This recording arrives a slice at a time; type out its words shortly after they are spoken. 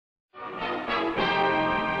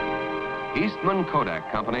Eastman Kodak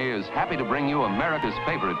Company is happy to bring you America's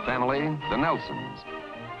favorite family, the Nelsons.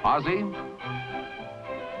 Ozzie,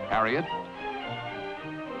 Harriet,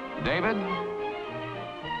 David,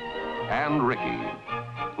 and Ricky.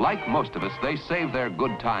 Like most of us, they save their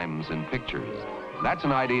good times in pictures. That's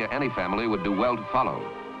an idea any family would do well to follow.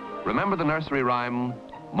 Remember the nursery rhyme,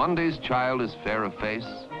 Monday's child is fair of face.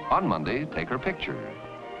 On Monday, take her picture.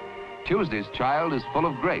 Tuesday's child is full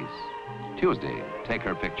of grace. Tuesday, take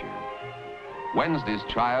her picture. Wednesday's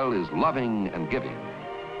child is loving and giving.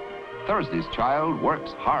 Thursday's child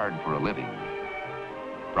works hard for a living.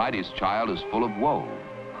 Friday's child is full of woe.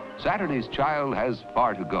 Saturday's child has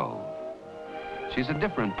far to go. She's a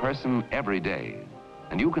different person every day,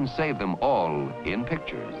 and you can save them all in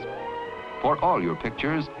pictures. For all your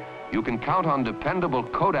pictures, you can count on dependable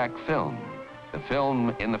Kodak film, the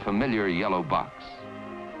film in the familiar yellow box.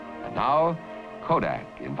 And now, Kodak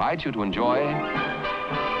invites you to enjoy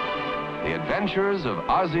The Adventures of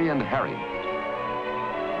Ozzie and Harriet.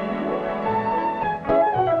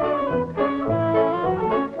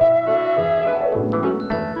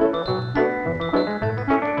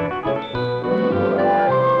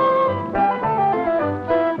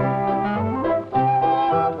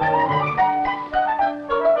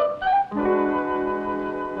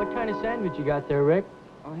 What kind of sandwich you got there, Rick?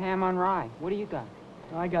 Oh, ham on rye. What do you got?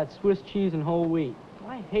 I got Swiss cheese and whole wheat.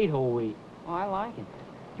 I hate whole wheat. Oh, I like it.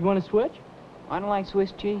 You want to switch? I don't like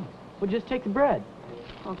Swiss cheese. Well, just take the bread.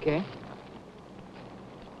 Okay.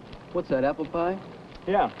 What's that, apple pie?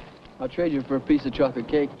 Yeah. I'll trade you for a piece of chocolate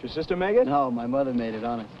cake. Did your sister make it? No, my mother made it,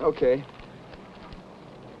 honest. Okay.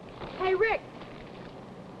 Hey, Rick.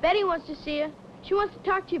 Betty wants to see you. She wants to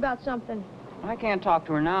talk to you about something. I can't talk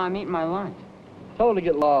to her now. I'm eating my lunch. Tell her to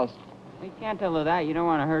get lost. Well, you can't tell her that. You don't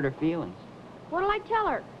want to hurt her feelings. What'll I tell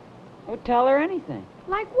her? Well, tell her anything.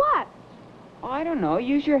 Like what? Oh, I don't know.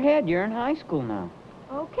 Use your head. You're in high school now.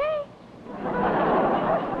 Okay.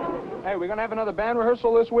 Hey, we're gonna have another band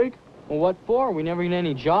rehearsal this week? Well, what for? We never get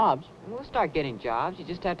any jobs. We'll start getting jobs. You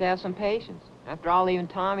just have to have some patience. After all, even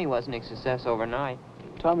Tommy wasn't a success overnight.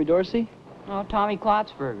 Tommy Dorsey? No, Tommy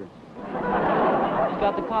Klotzberger. He's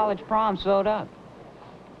got the college prom sewed up.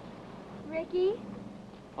 Ricky,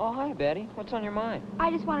 Oh, hi, Betty. What's on your mind? I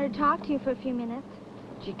just wanted to talk to you for a few minutes.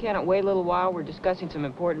 Gee, can't it wait a little while? We're discussing some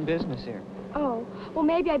important business here. Oh, well,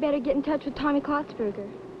 maybe I better get in touch with Tommy Klotzberger.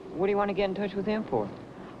 What do you want to get in touch with him for?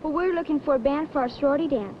 Well, we're looking for a band for our sorority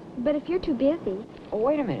dance, but if you're too busy... Oh,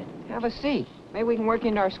 wait a minute. Have a seat. Maybe we can work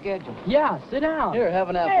into our schedule. Yeah, sit down. Here, have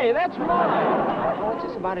an apple. Hey, that's mine. Oh, what's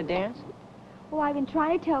this about a dance? Well, I've been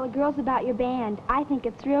trying to tell the girls about your band. I think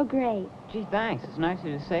it's real great. Gee, thanks. It's nice of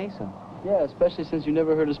you to say so. Yeah, especially since you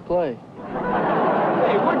never heard us play.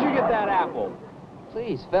 Hey, where'd you get that apple?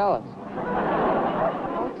 Please, fellas.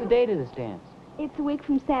 Now, what's the date of this dance? It's a week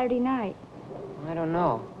from Saturday night. I don't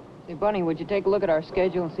know. Say, Bunny, would you take a look at our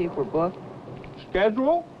schedule and see if we're booked?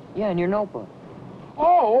 Schedule? Yeah, in your notebook.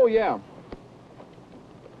 Oh, yeah.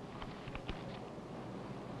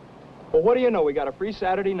 Well, what do you know? We got a free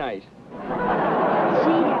Saturday night. Gee, that's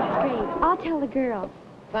great. I'll tell the girls.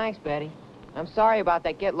 Thanks, Betty. I'm sorry about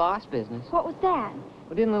that get lost business. What was that?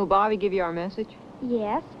 Well, didn't little Bobby give you our message?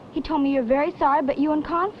 Yes. He told me you're very sorry, but you in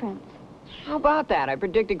conference. How about that? I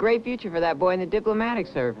predict a great future for that boy in the diplomatic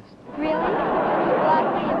service. Really? Well,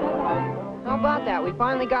 I'll see you. Bye-bye. How about that? We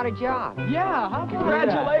finally got a job. Yeah, how can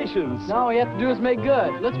Congratulations. Now all we have to do is make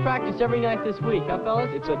good. Let's practice every night this week, huh, fellas?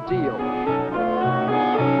 It's a deal.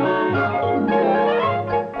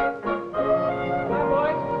 Hi,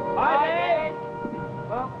 boys. Hi,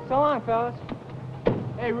 Well, so long, fellas.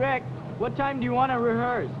 Hey, Rick, what time do you want to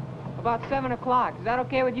rehearse? About 7 o'clock. Is that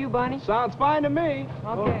okay with you, Bunny? Sounds fine to me.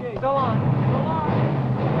 Okay. So long.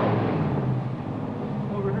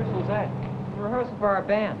 What rehearsal's that? Rehearsal for our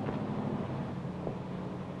band.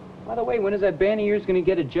 By the way, when is that band of yours going to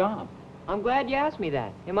get a job? I'm glad you asked me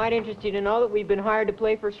that. It might interest you to know that we've been hired to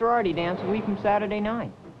play for a sorority dance a week from Saturday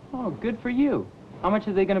night. Oh, good for you. How much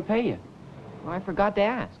are they going to pay you? Well, I forgot to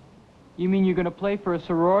ask. You mean you're going to play for a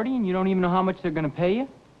sorority and you don't even know how much they're going to pay you?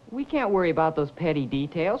 We can't worry about those petty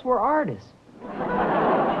details. We're artists.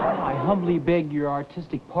 I humbly beg your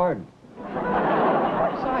artistic pardon.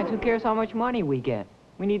 Besides, who cares how much money we get?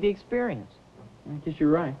 We need the experience. I guess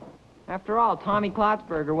you're right. After all, Tommy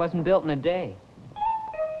Klotzberger wasn't built in a day.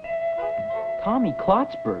 Tommy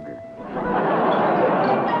Klotzberger?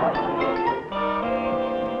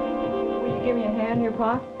 Will you give me a hand here,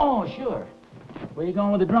 Pop? Oh, sure. Where you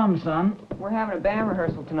going with the drums, son? We're having a band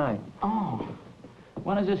rehearsal tonight. Oh.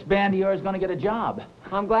 When is this band of yours going to get a job?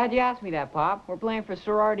 I'm glad you asked me that, Pop. We're playing for a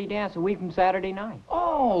sorority dance a week from Saturday night.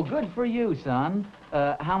 Oh, good for you, son.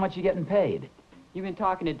 How much you getting paid? You've been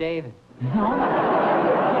talking to David.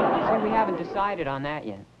 No. See, we haven't decided on that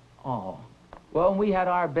yet. Oh. Well, when we had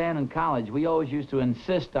our band in college, we always used to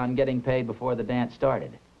insist on getting paid before the dance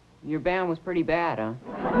started. Your band was pretty bad, huh?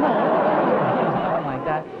 No, nothing like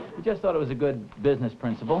that. We just thought it was a good business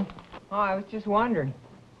principle. Oh, I was just wondering.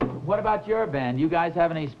 What about your band? You guys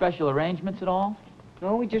have any special arrangements at all?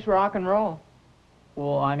 No, we just rock and roll.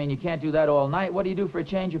 Well, I mean, you can't do that all night. What do you do for a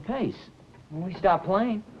change of pace? When we stop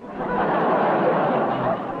playing.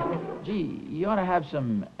 Gee, you ought to have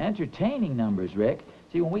some entertaining numbers, Rick.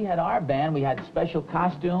 See, when we had our band, we had special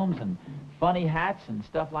costumes and funny hats and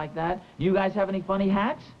stuff like that. You guys have any funny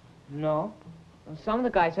hats? No. Well, some of the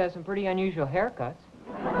guys have some pretty unusual haircuts.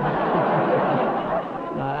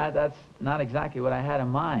 No, that's not exactly what I had in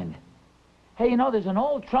mind. Hey, you know, there's an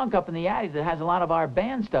old trunk up in the attic that has a lot of our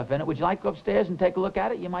band stuff in it. Would you like to go upstairs and take a look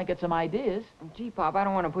at it? You might get some ideas. Gee, Pop, I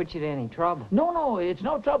don't want to put you to any trouble. No, it's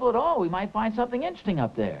no trouble at all. We might find something interesting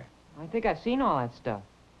up there. I think I've seen all that stuff.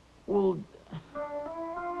 Well,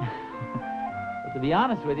 to be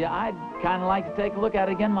honest with you, I'd kind of like to take a look at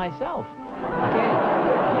it again myself.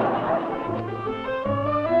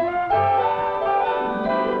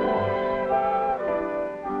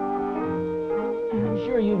 I'm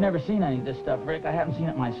sure you've never seen any of this stuff, Rick. I haven't seen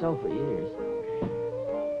it myself for years.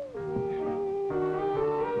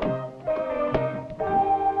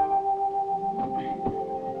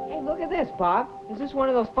 Hey, look at this, Pop. Is this one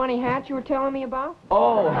of those funny hats you were telling me about?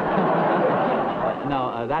 Oh,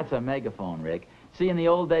 no, that's a megaphone, Rick. See, in the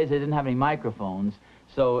old days, they didn't have any microphones,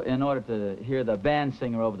 so in order to hear the band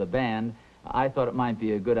singer over the band, I thought it might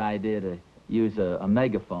be a good idea to use a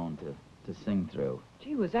megaphone to sing through.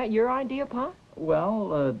 Gee, was that your idea, Pop?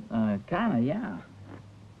 Well, kind of, yeah.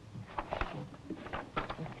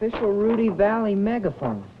 Official Rudy Valley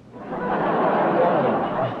megaphone.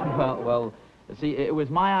 Well, see, it was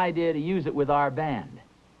my idea to use it with our band.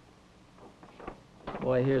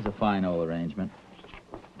 Boy, here's a fine old arrangement.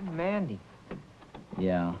 Mandy.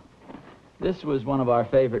 Yeah. This was one of our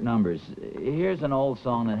favorite numbers. Here's an old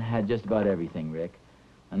song that had just about everything, Rick.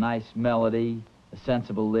 A nice melody, a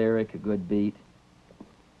sensible lyric, a good beat.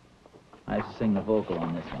 I have to sing the vocal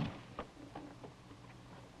on this one.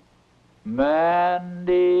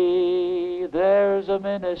 Mandy, there's a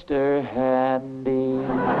minister handy,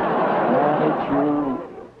 and it's you.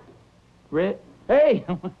 Rick? Hey,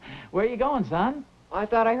 where you going, son? I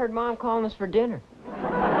thought I heard Mom calling us for dinner.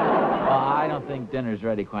 Well, I don't think dinner's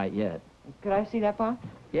ready quite yet. Could I see that, Pop?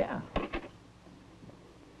 Yeah.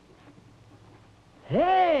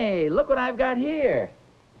 Hey, look what I've got here.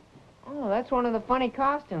 Oh, that's one of the funny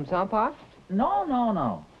costumes, huh, Pop?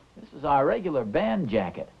 No. This is our regular band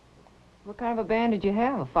jacket. What kind of a band did you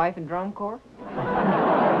have? A fife and drum corps? It's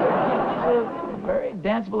a very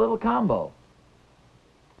danceable little combo.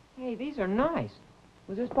 Hey, these are nice.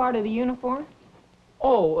 Was this part of the uniform?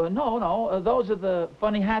 Oh, no. Those are the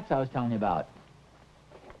funny hats I was telling you about.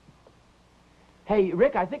 Hey,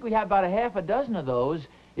 Rick, I think we have about a half a dozen of those.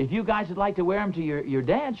 If you guys would like to wear them to your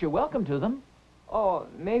dance, you're welcome to them. Oh,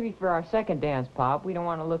 maybe for our second dance, Pop. We don't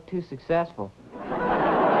want to look too successful. Hey,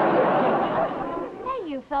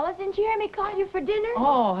 you fellas, didn't you hear me call you for dinner?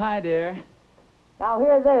 Oh, hi, dear. Now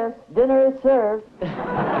hear this. Dinner is served.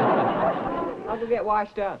 I'll go get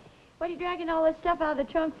washed up. What are you dragging all this stuff out of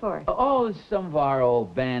the trunk for? Oh, some of our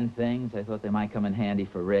old band things. I thought they might come in handy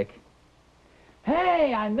for Rick.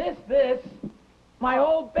 Hey, I missed this. My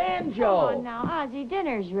old banjo. Come on now, Ozzie,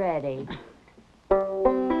 dinner's ready.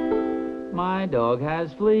 My dog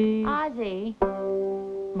has fleas. Ozzie,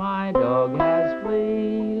 My dog has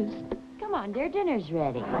fleas. come on, dear, dinner's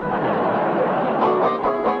ready. The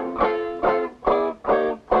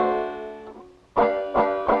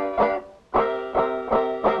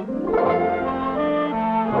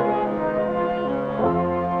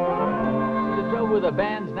trouble with the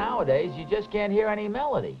bands nowadays, you just can't hear any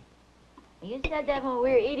melody. You said that when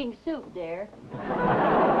we were eating soup, dear.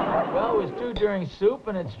 Well, it was true during soup,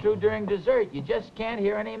 and it's true during dessert. You just can't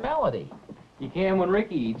hear any melody. You can when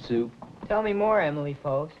Ricky eats soup. Tell me more, Emily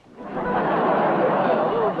Post. Well, a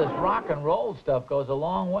little of this rock and roll stuff goes a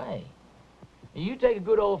long way. You take a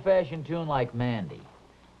good old-fashioned tune like Mandy.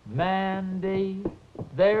 Mandy,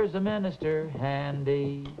 there's a minister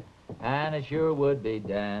handy, and it sure would be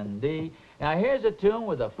dandy. Now, here's a tune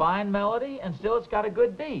with a fine melody, and still it's got a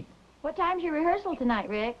good beat. What time's your rehearsal tonight,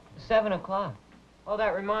 Rick? 7 o'clock. Oh,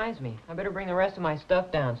 that reminds me. I better bring the rest of my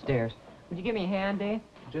stuff downstairs. Would you give me a hand, Dave?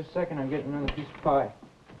 Just a second, I'm getting another piece of pie.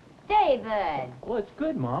 David! Well, it's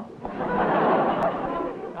good, Mom.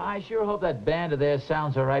 I sure hope that band of theirs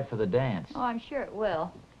sounds all right for the dance. Oh, I'm sure it will.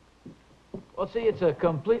 Well, see, it's a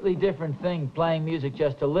completely different thing playing music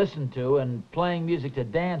just to listen to and playing music to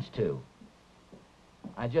dance to.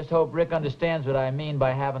 I just hope Rick understands what I mean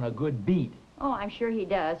by having a good beat. Oh, I'm sure he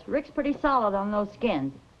does. Rick's pretty solid on those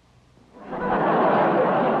skins.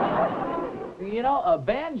 You know, a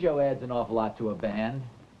banjo adds an awful lot to a band.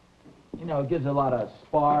 You know, it gives a lot of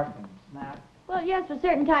spark and snap. Well, yes, for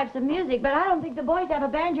certain types of music, but I don't think the boys have a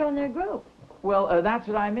banjo in their group. Well, that's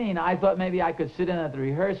what I mean. I thought maybe I could sit in at the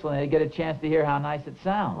rehearsal and they'd get a chance to hear how nice it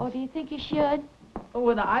sounds. Oh, do you think you should? Oh,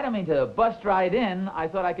 well, no, I don't mean to bust right in. I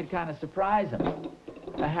thought I could kind of surprise them.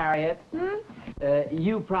 Harriet,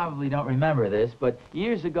 you probably don't remember this, but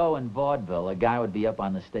years ago in vaudeville, a guy would be up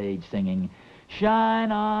on the stage singing,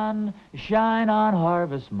 shine on,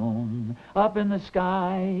 harvest moon, up in the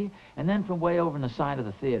sky. And then from way over on the side of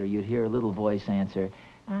the theater, you'd hear a little voice answer,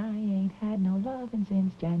 I ain't had no lovin'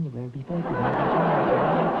 since January, February.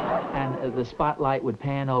 And the spotlight would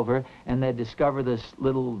pan over, and they'd discover this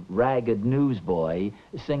little ragged newsboy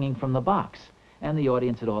singing from the box. And the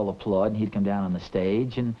audience would all applaud, and he'd come down on the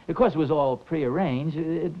stage. And, of course, it was all prearranged.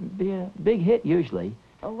 It'd be a big hit, usually.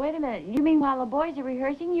 Oh, wait a minute. You mean while the boys are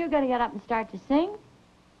rehearsing, you're going to get up and start to sing?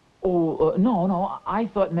 Oh, no. I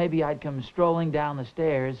thought maybe I'd come strolling down the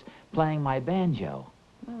stairs playing my banjo.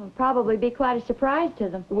 Well, it'll probably be quite a surprise to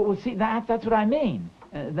them. Well, see, that's what I mean.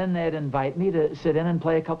 Then they'd invite me to sit in and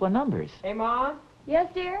play a couple of numbers. Hey, Mom,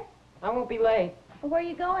 Yes, dear? I won't be late. Well, where are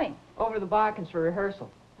you going? Over to the Balkans for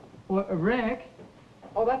rehearsal. Well, Rick?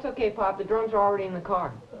 Oh, that's okay, Pop. The drums are already in the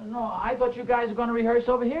car. No, I thought you guys were going to rehearse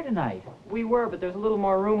over here tonight. We were, but there's a little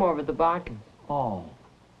more room over at the Balkans. Oh.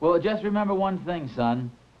 Well, just remember one thing,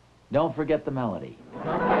 son. Don't forget the melody. Good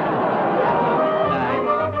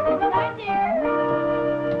night, dear.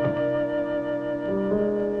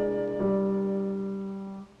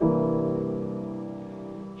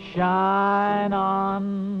 Shine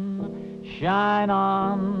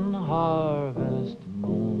on, harvest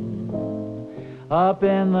moon, up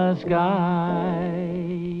in the sky.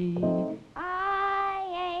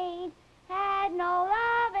 I ain't had no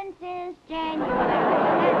lovin' since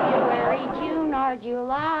January, June, or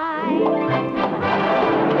July.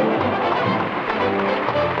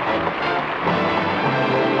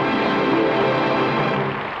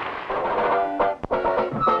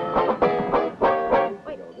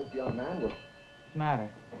 What's the matter?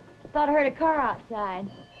 Thought I heard a car outside.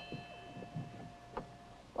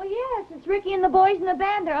 Well, yes, it's Ricky and the boys in the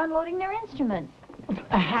band. They're unloading their instruments.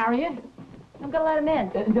 Harriet? I'm gonna let them in.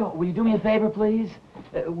 No, will you do me a favor, please?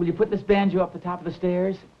 Will you put this banjo up the top of the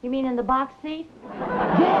stairs? You mean in the box seat?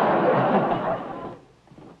 Yeah!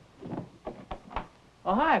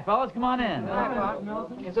 Oh, hi, fellas. Come on in. Hi, Pop.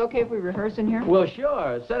 It's okay if we rehearse in here? Well,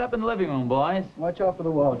 sure. Set up in the living room, boys. Watch out for the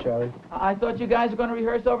wall, Charlie. I thought you guys were going to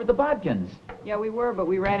rehearse over at the Bodkins. Yeah, we were, but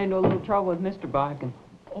we ran into a little trouble with Mr. Bodkin.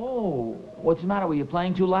 Oh, what's the matter? Were you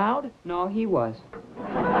playing too loud? No, he was. You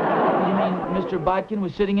mean Mr. Bodkin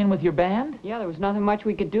was sitting in with your band? Yeah, there was nothing much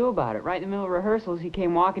we could do about it. Right in the middle of rehearsals, he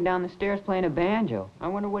came walking down the stairs playing a banjo. I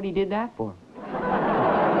wonder what he did that for. Gee,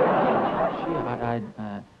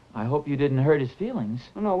 I hope you didn't hurt his feelings.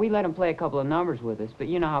 Oh, no, we let him play a couple of numbers with us, but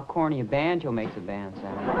you know how corny a banjo makes a band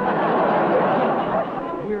sound.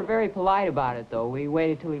 We were very polite about it, though. We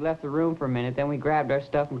waited till he left the room for a minute, then we grabbed our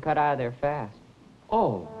stuff and cut out of there fast.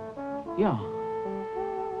 Oh, yeah.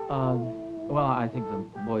 Well, I think the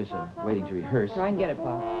boys are waiting to rehearse. So I can get it,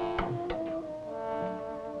 Pop.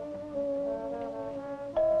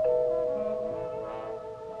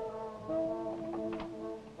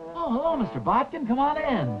 Oh, hello, Mr. Bodkin. Come on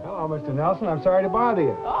in. Hello, Mr. Nelson. I'm sorry to bother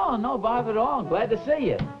you. Oh, no bother at all. Glad to see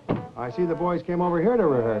you. I see the boys came over here to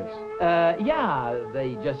rehearse. Yeah,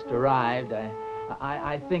 they just arrived.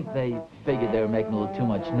 I think they figured they were making a little too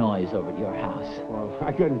much noise over at your house. Well,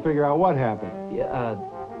 I couldn't figure out what happened. Yeah,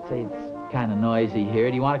 say it's kind of noisy here.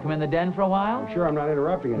 Do you want to come in the den for a while? I'm sure I'm not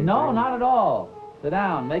interrupting anything. No, not at all. Sit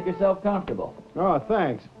down. Make yourself comfortable. Oh,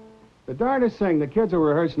 thanks. The darndest thing, the kids were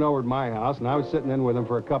rehearsing over at my house, and I was sitting in with them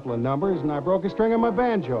for a couple of numbers, and I broke a string on my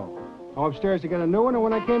banjo. I'm upstairs to get a new one, and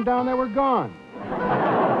when I came down, they were gone. Sit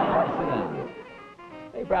down.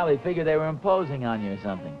 They probably figured they were imposing on you or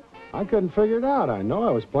something. I couldn't figure it out. I know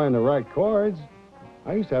I was playing the right chords.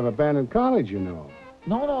 I used to have a band in college, you know.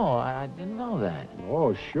 No, I didn't know that.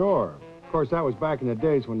 Oh, sure. Of course, that was back in the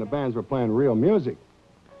days when the bands were playing real music.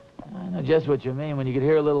 I know just what you mean when you could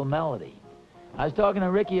hear a little melody. I was talking to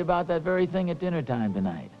Ricky about that very thing at dinner time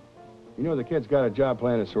tonight. You know the kids got a job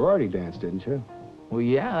playing a sorority dance, didn't you? Well,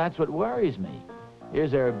 yeah, that's what worries me.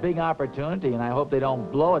 Here's their big opportunity, and I hope they don't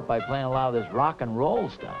blow it by playing a lot of this rock and roll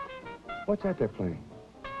stuff. What's that they're playing?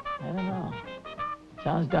 I don't know.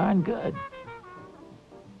 Sounds darn good.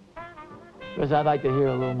 Because I'd like to hear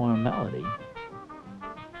a little more melody.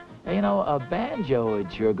 Hey, you know, a banjo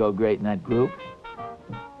would sure go great in that group.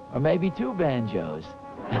 Or maybe 2 banjos.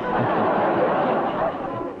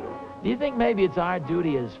 Do you think maybe it's our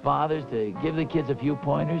duty as fathers to give the kids a few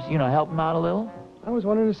pointers? You know, help them out a little? I was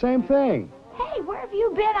wondering the same thing. Hey, where have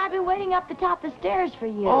you been? I've been waiting up the top of the stairs for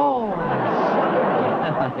you. Oh, I'm sorry.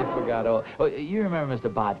 I forgot. Oh, you remember Mr.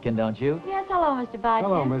 Botkin, don't you? Yes, hello, Mr. Bodkin.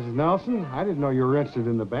 Hello, Mrs. Nelson. I didn't know you were interested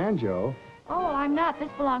in the banjo. Oh, I'm not. This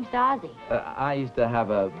belongs to Ozzie. I used to have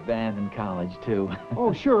a band in college, too.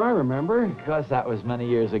 Oh, sure, I remember. Of course, that was many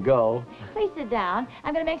years ago. Please sit down.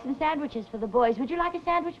 I'm going to make some sandwiches for the boys. Would you like a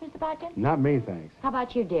sandwich, Mr. Bodkin? Not me, thanks. How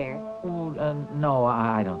about you, dear? Oh, no,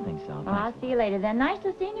 I don't think so. Well, I'll see you later then. Nice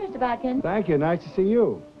to see you, Mr. Bodkin. Thank you. Nice to see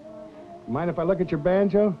you. Mind if I look at your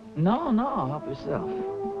banjo? No, help yourself.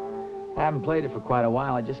 I haven't played it for quite a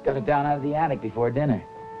while. I just got it down out of the attic before dinner.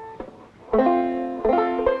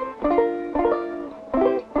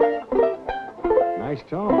 Nice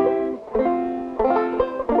tone.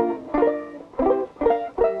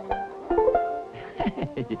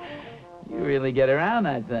 You really get around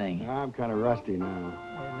that thing. I'm kind of rusty now.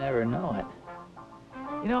 You never know it.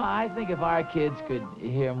 You know, I think if our kids could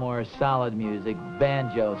hear more solid music,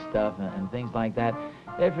 banjo stuff, and things like that,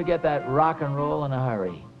 they'd forget that rock and roll in a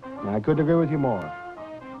hurry. I couldn't agree with you more.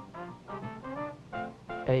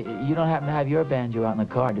 Hey, you don't happen to have your banjo out in the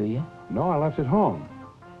car, do you? No, I left it home.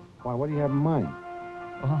 Why, what do you have in mind?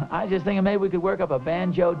 Well, I was just thinking maybe we could work up a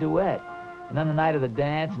banjo duet. And then the night of the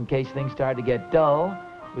dance, in case things started to get dull,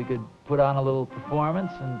 we could put on a little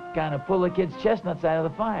performance and kind of pull the kids' chestnuts out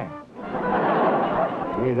of the fire.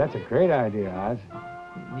 Hey, that's a great idea, Oz.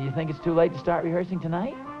 You think it's too late to start rehearsing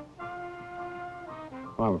tonight?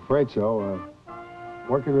 Well, I'm afraid so.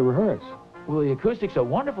 Where can we rehearse? Well, the acoustics are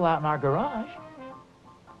wonderful out in our garage.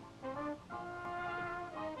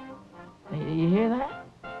 You hear that?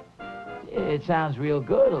 It sounds real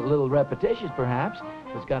good, a little repetitious perhaps.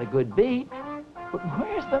 It's got a good beat. But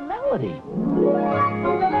where's the melody?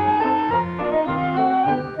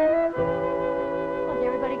 Was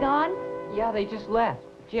everybody gone? Yeah, they just left.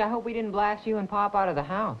 Gee, I hope we didn't blast you and Pop out of the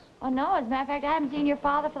house. Oh, no. As a matter of fact, I haven't seen your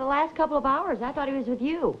father for the last couple of hours. I thought he was with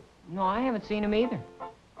you. No, I haven't seen him either.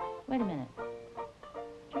 Wait a minute.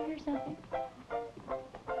 Did you hear something?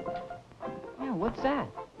 Yeah, what's that?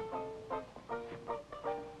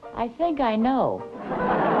 I think I know.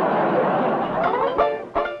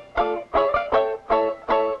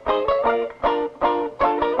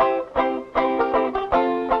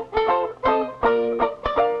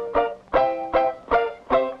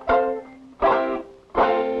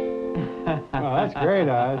 Oh, that's great,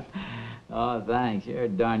 Oz. Oh, thanks. You're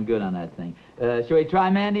darn good on that thing. Shall we try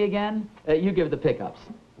Mandy again? You give the pickups.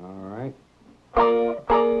 All right.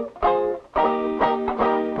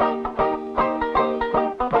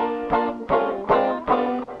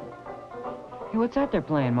 Hey, what's that they're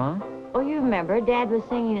playing, Ma? Oh, you remember, Dad was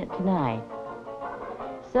singing it tonight.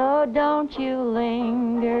 So don't you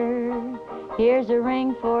linger. Here's a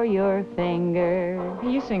ring for your finger.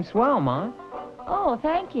 Hey, you sing swell, Ma. Oh,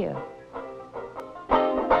 thank you.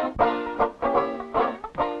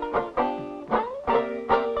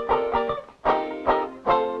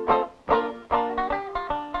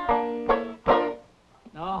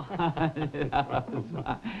 Oh,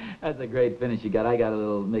 that's a great finish you got. I got a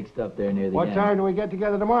little mixed up there near the What end. time do we get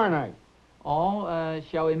together tomorrow night? Oh,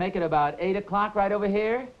 shall we make it about 8 o'clock right over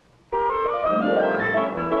here?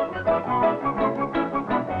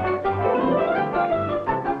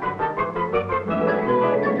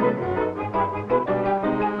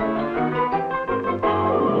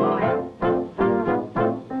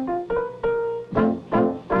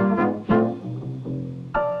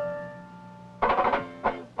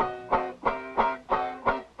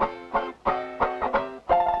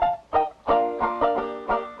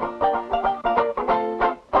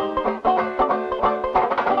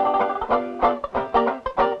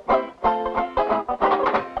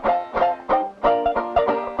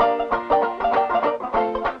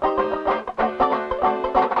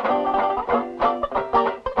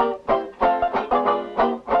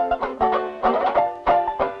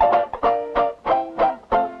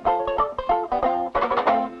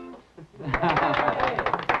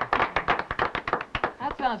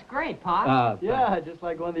 That sounds great, Pop. Yeah, just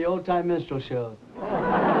like one of the old-time minstrel shows.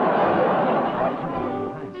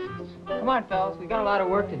 Come on, fellas. We got a lot of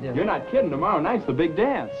work to do. You're not kidding. Tomorrow night's the big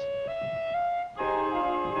dance.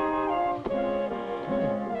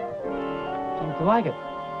 Seems to like it.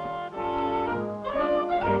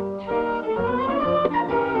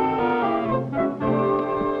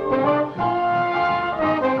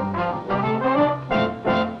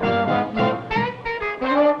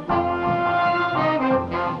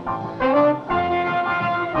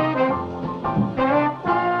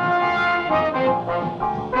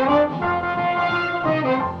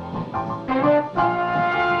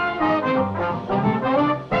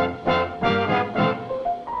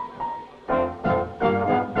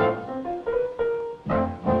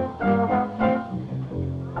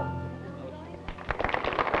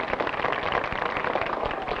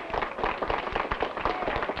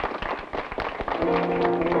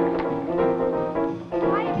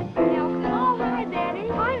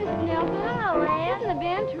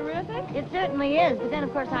 certainly is, but then,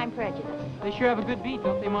 of course, I'm prejudiced. They sure have a good beat,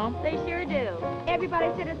 don't they, Mom? They sure do. Everybody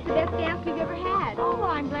said it's the best dance we've ever had. Oh, well,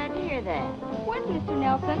 I'm glad to hear that. Where's Mr.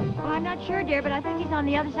 Nelson? Well, I'm not sure, dear, but I think he's on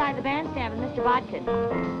the other side of the bandstand with Mr. Bodkin.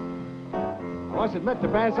 I must admit, the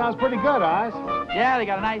band sounds pretty good, Oz. Yeah, they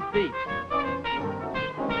got a nice beat. Of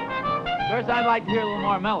course, I'd like to hear a little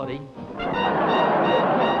more melody.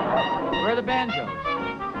 Where are the banjos?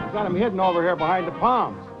 We've got them hidden over here behind the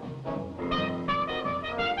palms.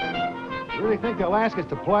 You really think they'll ask us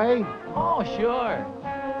to play? Oh, sure.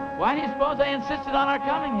 Why do you suppose they insisted on our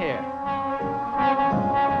coming here?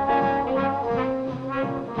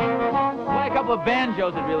 Well, a couple of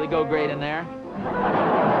banjos would really go great in there.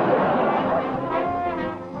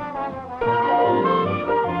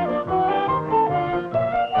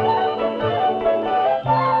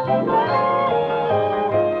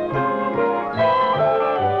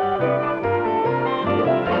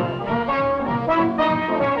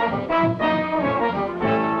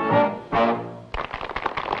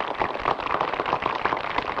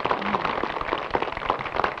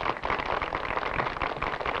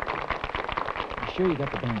 Sure you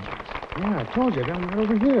got the banjos. Yeah, I told you, I got them right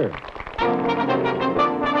over here.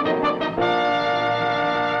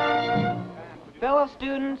 Fellow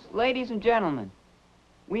students, ladies and gentlemen,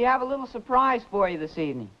 we have a little surprise for you this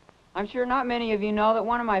evening. I'm sure not many of you know that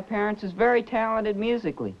one of my parents is very talented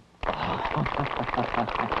musically. What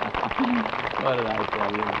did I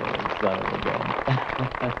tell you, son of a gun?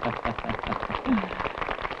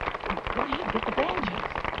 Go ahead, get the banjos.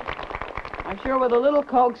 I'm sure with a little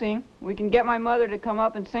coaxing, we can get my mother to come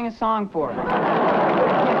up and sing a song for her.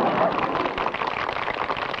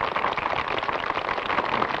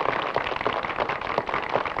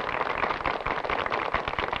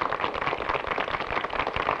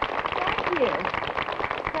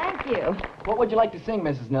 Thank you. What would you like to sing,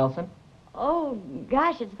 Mrs. Nelson? Oh,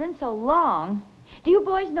 gosh, it's been so long. Do you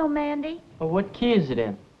boys know Mandy? Well, what key is it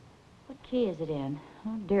in? What key is it in?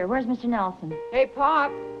 Oh, dear. Where's Mr. Nelson? Hey,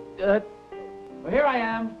 Pop. Well, here I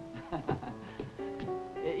am.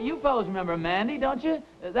 You fellows remember Mandy, don't you?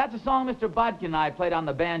 That's a song Mr. Bodkin and I played on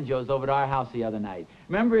the banjos over at our house the other night.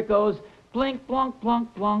 Remember it goes, plink, plunk,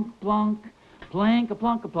 plunk, plunk, plunk, plink, a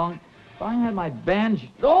plunk, a plunk. If I had my banjo...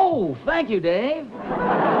 Oh, thank you, Dave.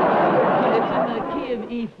 It's in the key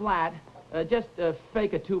of E flat. Just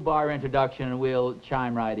fake a 2-bar introduction and we'll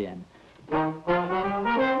chime right in. My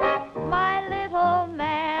little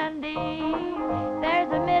Mandy, there's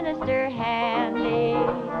a minister handy,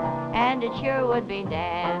 and it sure would be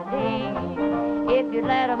dandy if you'd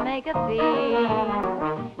let him make a fee.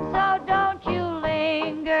 So don't you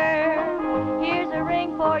linger, here's a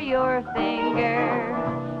ring for your finger,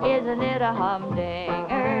 isn't it a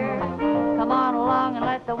humdinger? Come on along and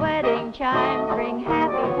let the wedding chimes bring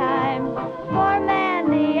happy times for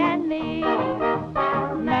Mandy and me.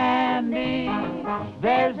 Mandy,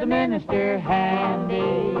 there's the minister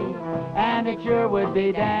handy, and it sure would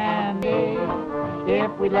be dandy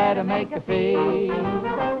if we let him make a fee.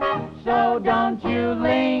 So don't you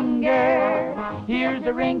linger, here's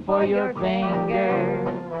a ring for your finger,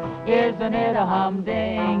 isn't it a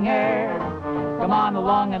humdinger? Come on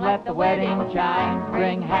along and let the wedding chimes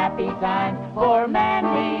bring happy times for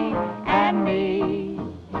Mandy and me.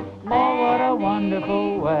 Oh, what a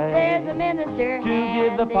wonderful way There's a minister to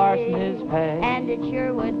give the parson his pay. and it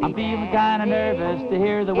sure would be I'm feeling kind of nervous to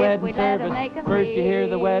hear the if wedding we let 'em service. make a First you hear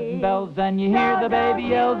the fee. wedding bells, then you hear So the baby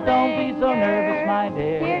don't yells. you Don't be so nervous, my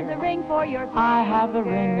linger. Here's dear. a ring for your finger. I have the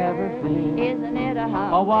ring never flee. Isn't it a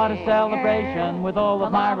humdinger? Oh, what a celebration with all of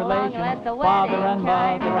Come my on along and relations, let the father wedding and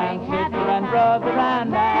chimes mother and bring happy sister and times brother for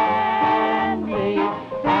and Andy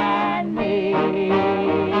and me.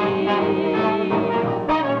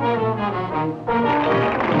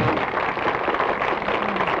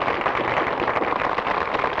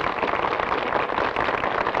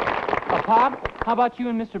 Pop, how about you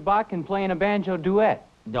and Mr. Bodkin playing a banjo duet?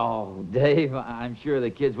 Oh, Dave, I'm sure the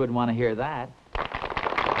kids wouldn't want to hear that.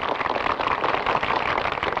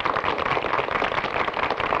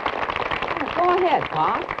 Go ahead,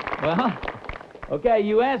 Pop. Well, okay,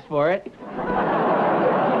 you asked for it.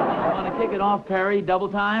 Want to kick it off, Perry, double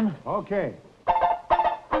time? Okay.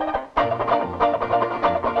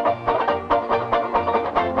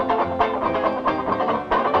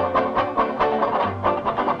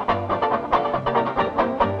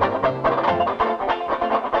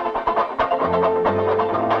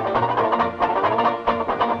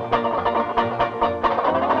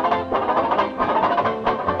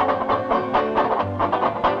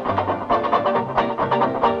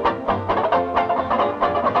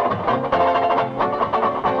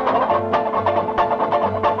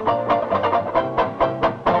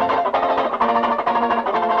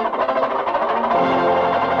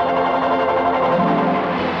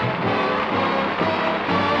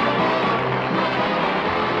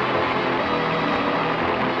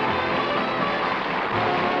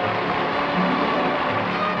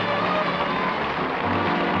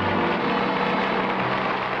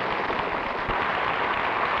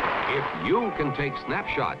 can take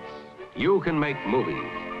snapshots. You can make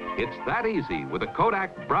movies. It's that easy with a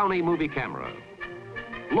Kodak Brownie movie camera.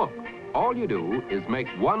 Look, all you do is make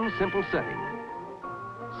one simple setting.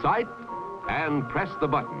 Sight and press the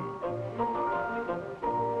button.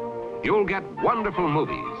 You'll get wonderful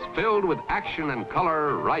movies filled with action and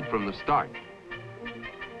color right from the start.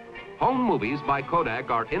 Home movies by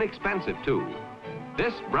Kodak are inexpensive, too.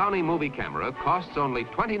 This Brownie movie camera costs only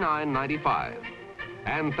 $29.95.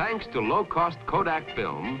 And thanks to low-cost Kodak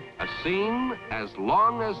film, a scene as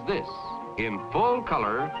long as this, in full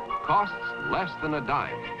color, costs less than a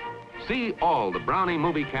dime. See all the Brownie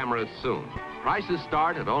movie cameras soon. Prices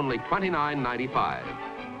start at only $29.95.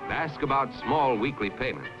 Ask about small weekly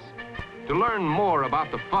payments. To learn more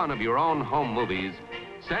about the fun of your own home movies,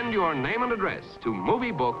 send your name and address to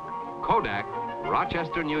Movie Book, Kodak,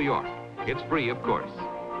 Rochester, New York. It's free, of course.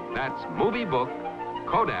 That's Movie Book,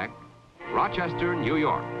 Kodak, Rochester, New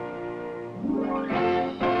York.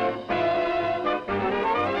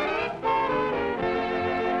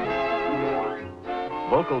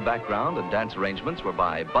 Vocal background and dance arrangements were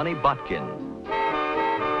by Bunny Botkin.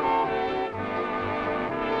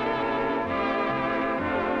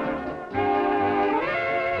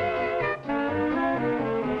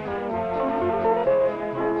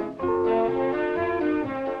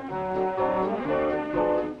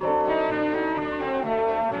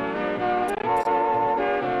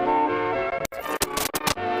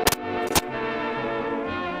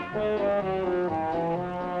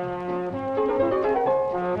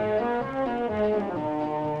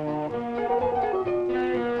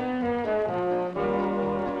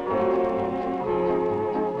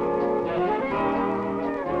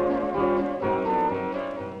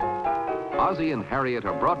 Ozzie and Harriet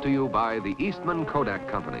are brought to you by the Eastman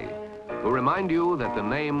Kodak Company, who remind you that the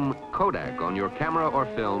name Kodak on your camera or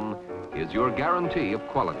film is your guarantee of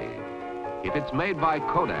quality. If it's made by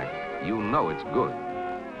Kodak, you know it's good.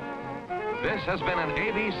 This has been an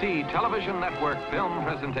ABC Television Network film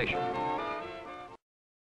presentation.